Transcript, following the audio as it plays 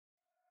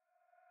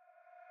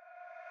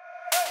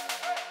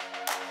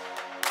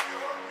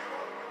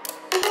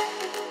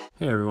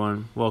Hey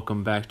everyone,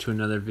 welcome back to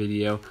another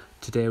video.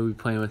 Today we'll be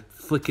playing with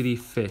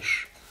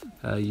flickadyfish,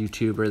 a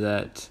YouTuber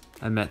that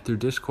I met through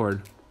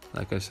Discord.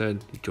 Like I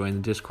said, you join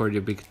the Discord,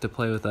 you'll be to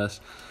play with us.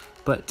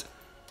 But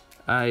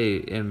I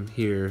am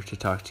here to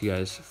talk to you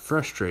guys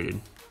frustrated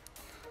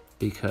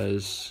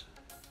because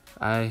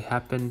I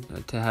happen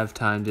to have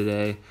time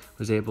today,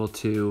 was able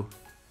to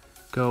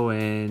go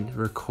in,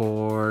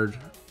 record,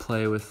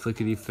 play with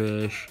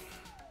flickadyfish,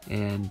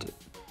 and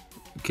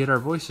get our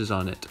voices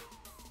on it.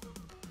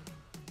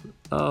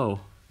 Oh,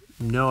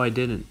 no I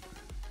didn't.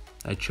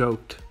 I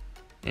choked,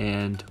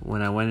 and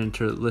when I went in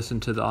to listen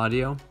to the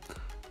audio,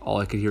 all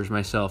I could hear was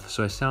myself,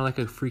 so I sound like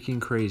a freaking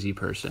crazy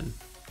person.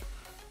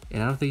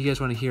 And I don't think you guys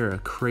want to hear a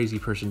crazy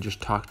person just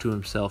talk to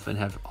himself and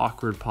have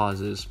awkward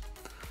pauses.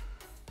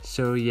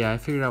 So yeah, I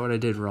figured out what I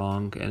did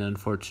wrong, and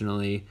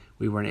unfortunately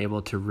we weren't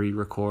able to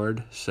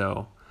re-record,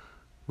 so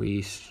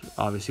we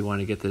obviously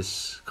want to get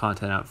this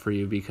content out for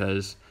you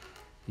because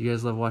you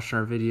guys love watching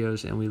our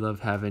videos and we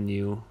love having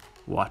you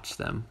watch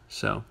them.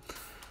 So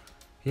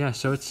yeah,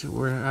 so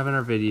we're having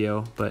our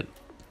video, but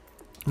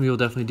we will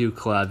definitely do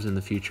collabs in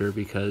the future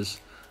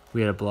because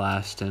we had a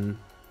blast and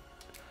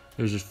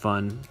it was just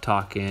fun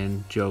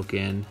talking,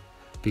 joking,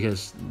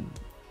 because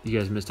you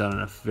guys missed out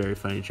on a very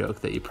funny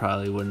joke that you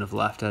probably wouldn't have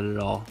laughed at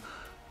all.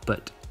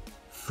 But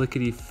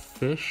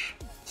flickadyfish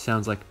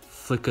sounds like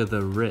flick of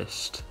the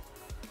wrist,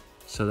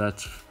 so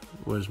that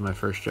was my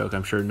first joke.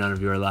 I'm sure none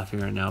of you are laughing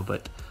right now,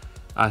 but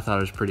I thought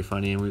it was pretty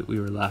funny, and we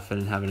were laughing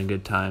and having a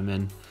good time,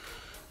 and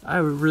I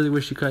really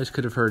wish you guys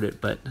could have heard it,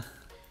 but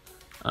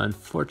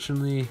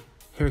unfortunately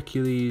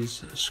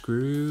Hercules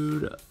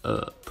screwed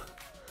up.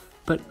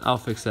 But I'll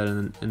fix that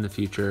in the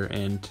future,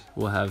 and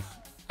we'll have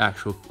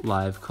actual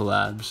live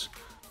collabs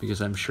because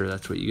I'm sure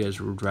that's what you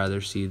guys would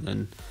rather see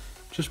than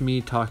just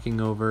me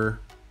talking over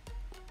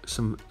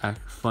some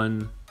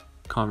fun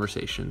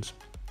conversations,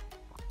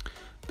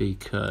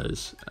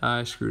 because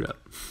I screwed up.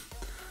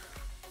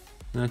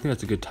 And I think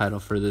that's a good title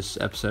for this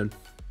episode,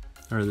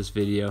 or this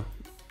video.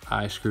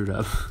 I screwed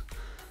up.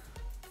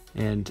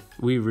 And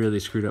we really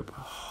screwed up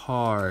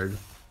hard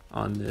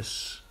on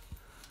this.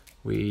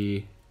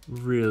 We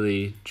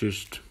really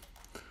just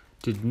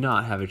did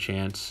not have a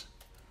chance.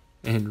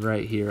 And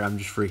right here, I'm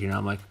just freaking out.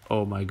 I'm like,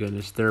 oh my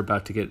goodness, they're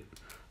about to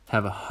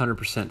have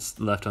 100%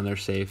 left on their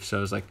safe. So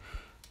I was like,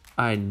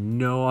 I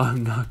know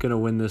I'm not going to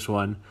win this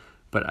one,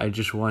 but I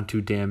just want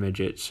to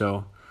damage it.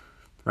 So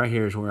right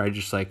here is where I'm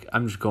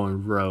just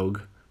going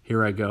rogue.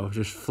 Here I go,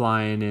 just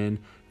flying in.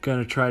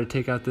 Gonna try to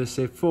take out this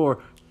safe.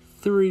 4,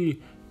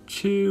 3,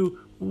 2,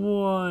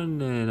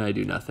 1, and I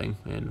do nothing,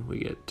 and we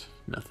get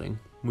nothing.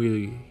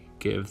 We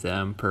give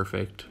them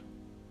perfect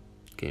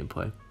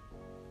gameplay.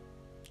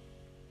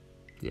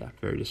 Yeah,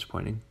 very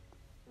disappointing.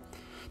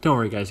 Don't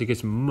worry, guys, it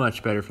gets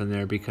much better from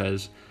there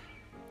because,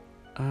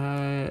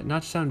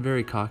 not to sound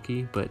very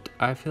cocky, but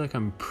I feel like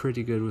I'm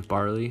pretty good with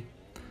Barley.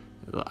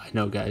 I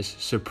know, guys,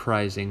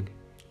 surprising.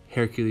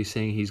 Hercules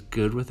saying he's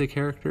good with a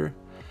character,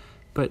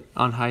 but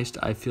on Heist,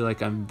 I feel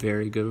like I'm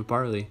very good with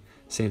Barley.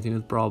 Same thing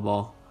with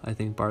Brawl. I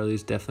think Barley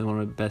is definitely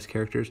one of the best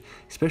characters,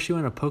 especially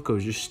when a Poco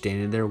is just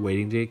standing there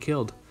waiting to get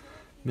killed.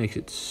 Makes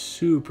it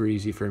super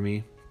easy for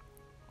me.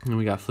 And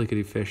we got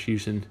flickadyfish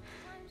using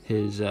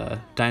his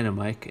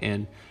dynamite,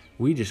 and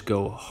we just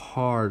go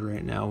hard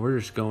right now. We're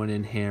just going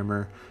in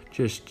hammer,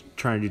 just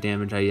trying to do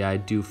damage. I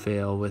do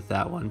fail with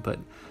that one, but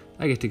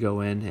I get to go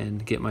in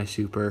and get my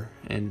super,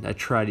 and I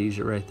try to use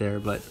it right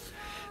there, but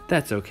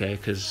that's okay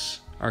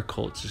because our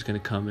Colt's is going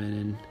to come in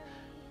and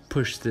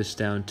push this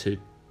down to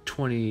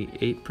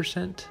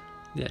 28%.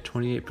 Yeah,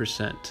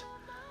 28%.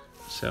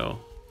 So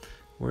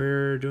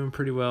we're doing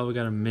pretty well. We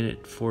got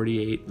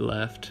 1:48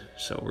 left,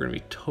 so we're going to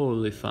be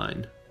totally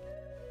fine.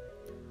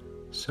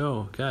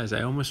 So guys,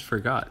 I almost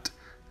forgot.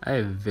 I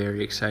have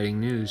very exciting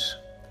news.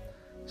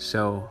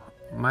 So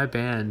my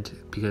band,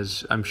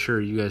 because I'm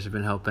sure you guys have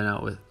been helping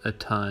out with a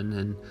ton,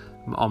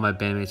 and all my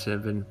bandmates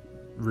have been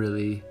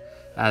really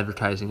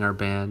advertising our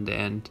band,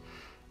 and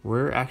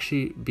we're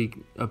actually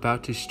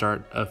about to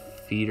start a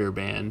feeder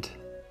band.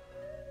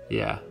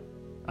 Yeah,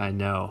 I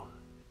know.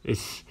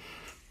 It's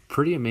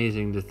pretty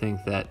amazing to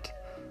think that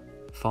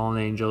Fallen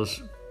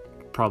Angels,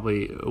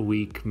 probably a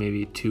week,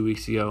 maybe 2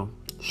 weeks ago,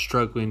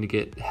 struggling to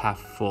get half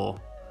full,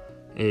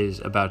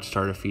 is about to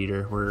start a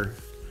feeder.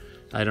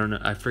 I don't know,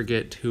 I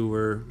forget who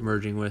we're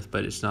merging with,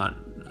 but it's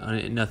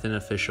nothing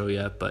official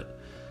yet, but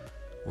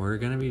we're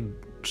gonna be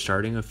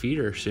starting a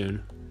feeder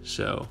soon.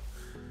 So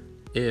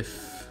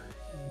if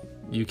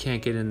you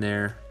can't get in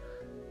there,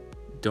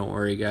 don't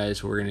worry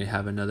guys, we're gonna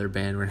have another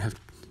band. We're gonna have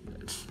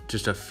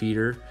just a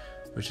feeder,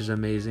 which is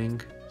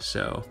amazing.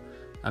 So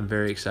I'm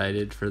very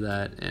excited for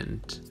that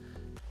and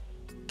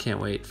can't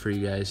wait for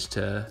you guys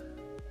to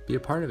be a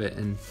part of it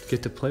and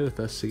get to play with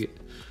us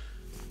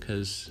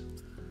because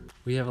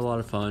we have a lot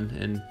of fun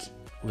and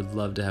would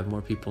love to have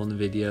more people in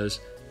the videos,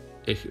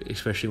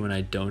 especially when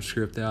I don't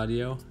screw up the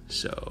audio.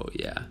 So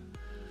yeah,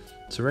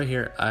 so right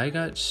here I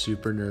got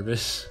super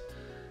nervous,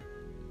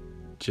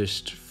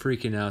 just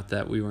freaking out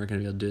that we weren't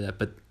gonna be able to do that,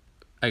 but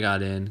I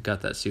got in,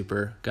 got that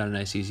super, got a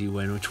nice easy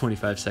win with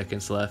 25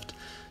 seconds left.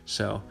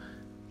 So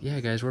yeah,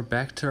 guys, we're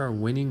back to our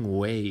winning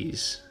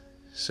ways.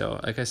 So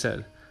like I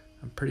said,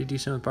 I'm pretty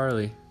decent with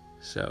Barley.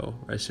 So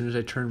as soon as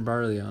I turned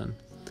Barley on,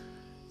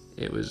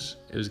 it was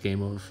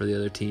game over for the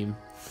other team.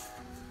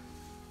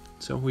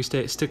 So we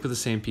stick with the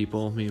same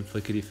people, me and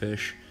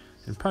flickadyfish,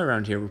 and probably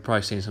around here we're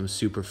probably saying something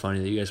super funny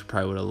that you guys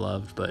probably would have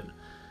loved, but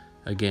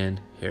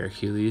again,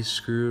 Hercules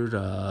screwed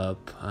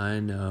up. I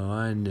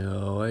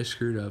know, I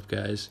screwed up,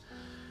 guys.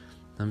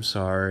 I'm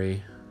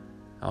sorry.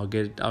 I'll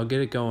get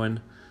it going.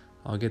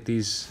 I'll get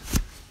these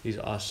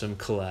awesome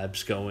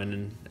collabs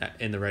going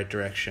in the right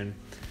direction.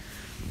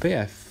 But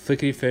yeah,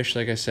 flickadyfish,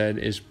 like I said,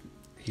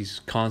 he's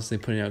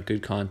constantly putting out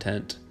good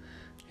content.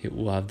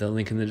 We'll have the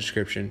link in the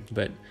description,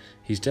 but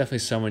he's definitely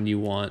someone you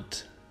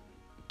want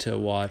to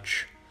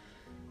watch.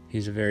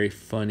 He's a very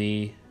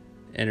funny,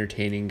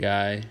 entertaining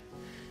guy,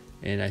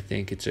 and I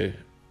think it's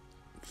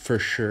for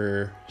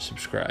sure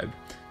subscribe.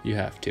 You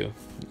have to.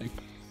 Like,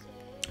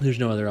 there's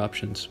no other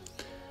options.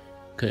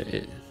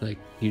 Like,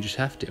 you just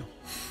have to.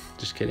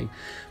 Just kidding.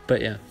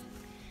 But yeah,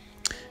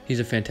 he's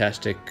a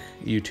fantastic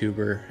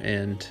YouTuber,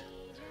 and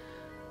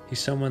he's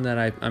someone that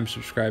I'm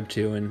subscribed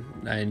to, and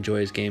I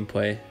enjoy his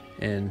gameplay,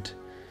 and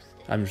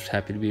I'm just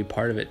happy to be a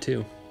part of it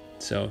too.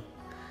 So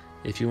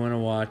if you want to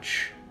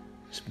watch,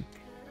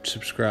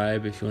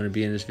 subscribe. If you want to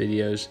be in his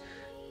videos,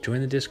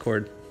 join the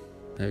Discord.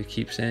 I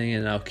keep saying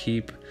it, and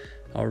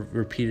I'll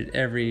repeat it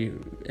every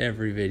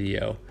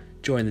video.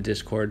 Join the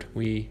Discord.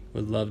 We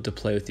would love to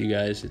play with you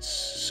guys. It's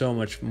so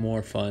much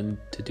more fun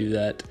to do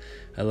that.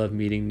 I love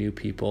meeting new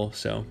people.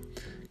 So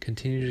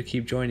continue to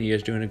keep joining. You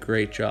guys are doing a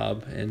great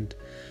job, and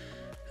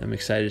I'm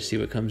excited to see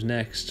what comes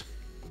next.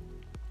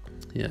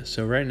 Yeah,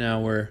 so right now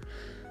we're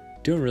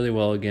doing really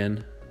well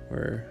again.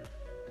 We're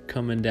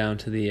coming down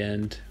to the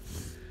end.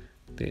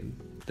 The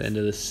end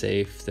of the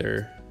safe.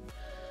 They're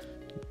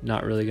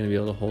not really going to be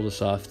able to hold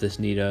us off. This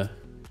Nita,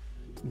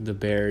 the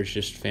bear, is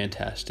just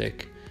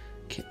fantastic.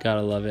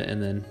 Gotta love it.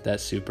 And then that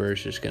super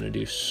is just going to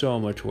do so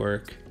much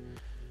work.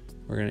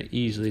 We're going to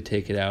easily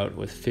take it out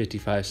with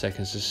 55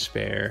 seconds to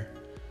spare.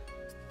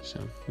 So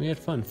we had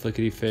fun.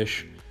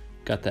 Flickadyfish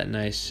got that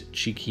nice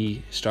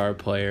cheeky star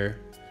player.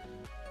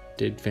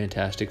 Did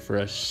fantastic for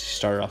us.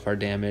 Started off our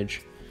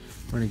damage.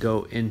 We're going to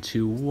go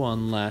into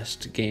one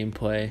last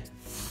gameplay.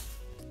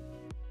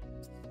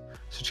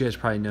 So what you guys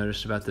probably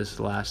noticed about this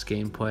last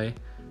gameplay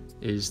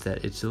is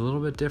that it's a little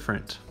bit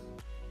different.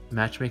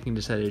 Matchmaking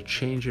decided to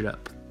change it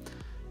up.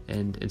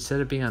 And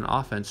instead of being on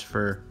offense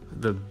for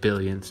the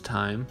billionth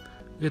time,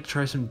 we get to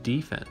try some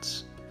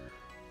defense.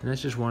 And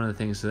that's just one of the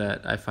things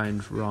that I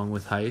find wrong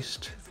with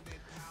Heist,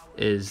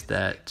 is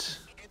that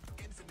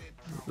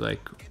like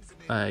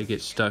I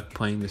get stuck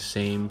playing the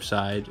same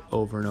side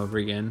over and over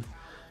again,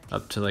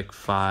 up to like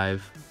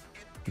 5,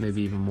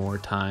 maybe even more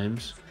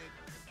times.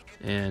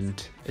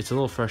 And it's a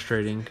little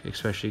frustrating,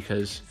 especially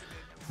because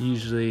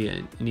usually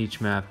in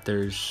each map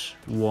there's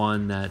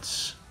one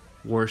that's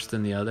worse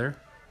than the other.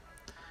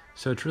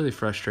 So it's really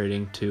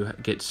frustrating to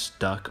get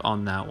stuck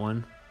on that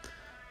one,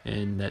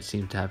 and that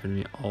seems to happen to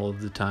me all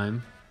of the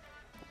time.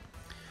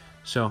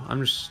 So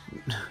I'm just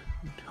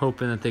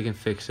hoping that they can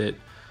fix it.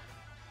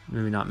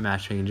 Maybe not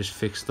matchmaking, just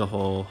fix the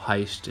whole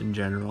Heist in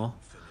general,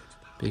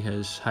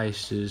 because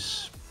Heist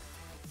is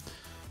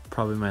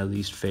probably my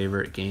least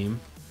favorite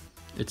game.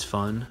 It's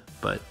fun,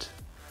 but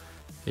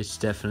it's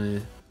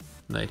definitely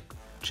like,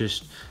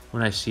 just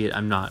when I see it,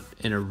 I'm not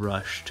in a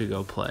rush to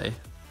go play.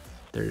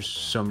 There's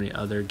so many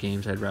other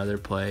games I'd rather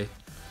play,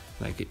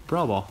 like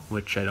Brawl,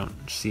 which I don't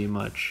see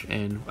much,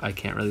 and I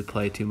can't really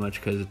play too much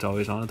because it's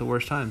always on at the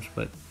worst times.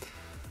 But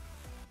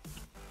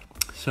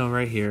so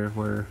right here,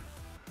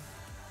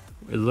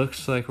 it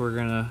looks like we're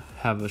gonna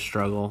have a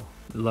struggle.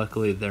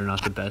 Luckily, they're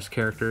not the best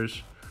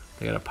characters.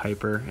 They got a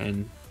Piper,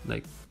 and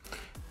like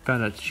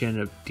found out she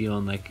ended up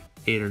dealing like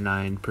 8 or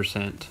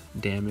 9%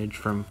 damage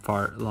from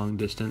long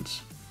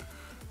distance,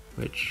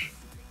 which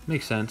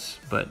makes sense,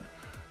 but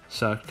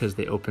sucked because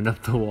they opened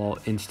up the wall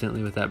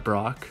instantly with that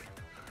Brock.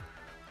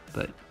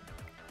 But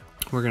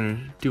we're gonna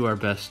do our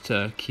best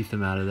to keep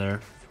them out of there.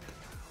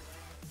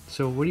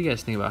 So what do you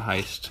guys think about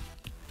Heist?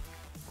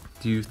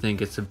 Do you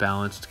think it's a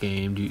balanced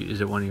game?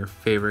 Is it one of your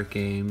favorite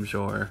games,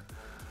 or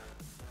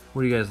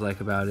what do you guys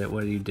like about it?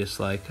 What do you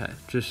dislike? I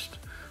just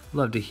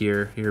love to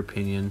hear your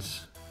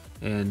opinions.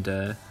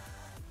 And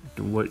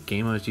what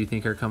game modes do you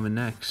think are coming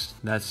next?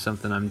 That's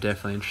something I'm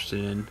definitely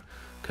interested in,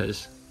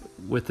 because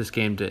with this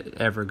game to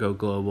ever go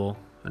global,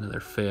 another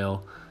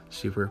fail,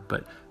 super,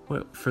 but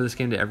for this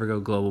game to ever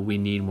go global, we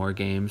need more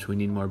games, we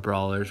need more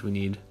brawlers, we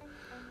need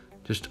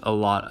just a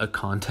lot of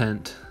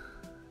content,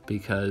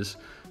 because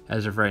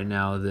as of right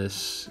now,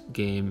 this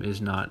game is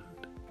not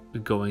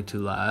going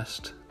to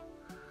last.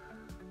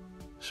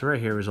 So right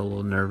here was a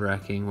little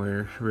nerve-wracking.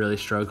 We're really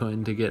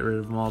struggling to get rid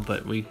of them all,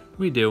 but we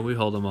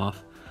hold them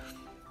off.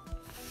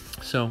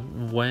 So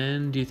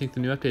when do you think the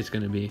new update's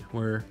going to be?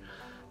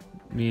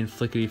 Me and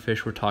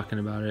flickadyfish were talking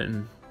about it,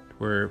 and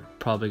we're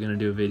probably going to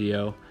do a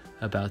video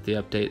about the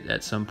update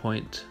at some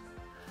point.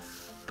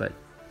 But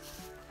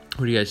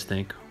What do you guys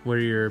think? What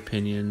are your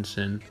opinions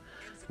and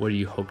what do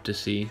you hope to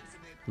see?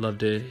 Love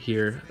to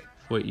hear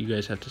what you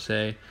guys have to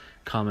say.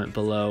 Comment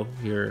below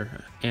your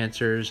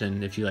answers,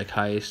 and if you like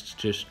heists,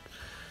 just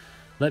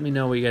let me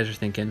know what you guys are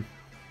thinking.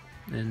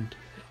 And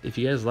if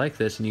you guys like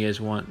this and you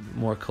guys want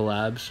more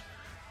collabs,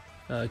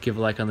 give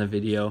a like on the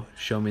video,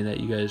 show me that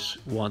you guys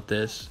want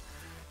this,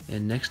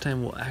 and next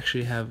time we'll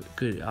actually have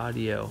good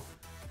audio.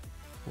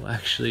 We'll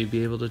actually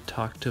be able to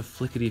talk to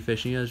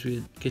Flickadyfish, and you guys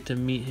will get to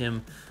meet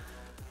him.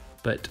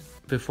 But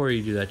before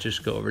you do that,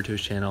 just go over to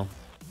his channel,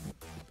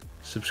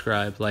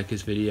 subscribe, like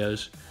his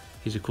videos.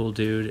 He's a cool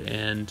dude,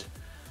 and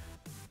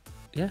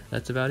yeah,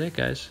 that's about it,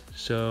 guys.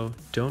 So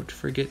don't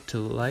forget to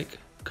like,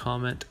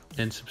 comment,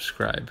 and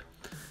subscribe.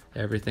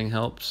 Everything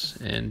helps,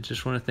 and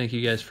just want to thank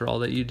you guys for all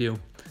that you do.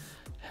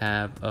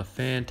 Have a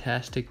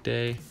fantastic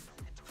day.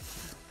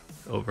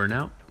 Over and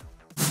out.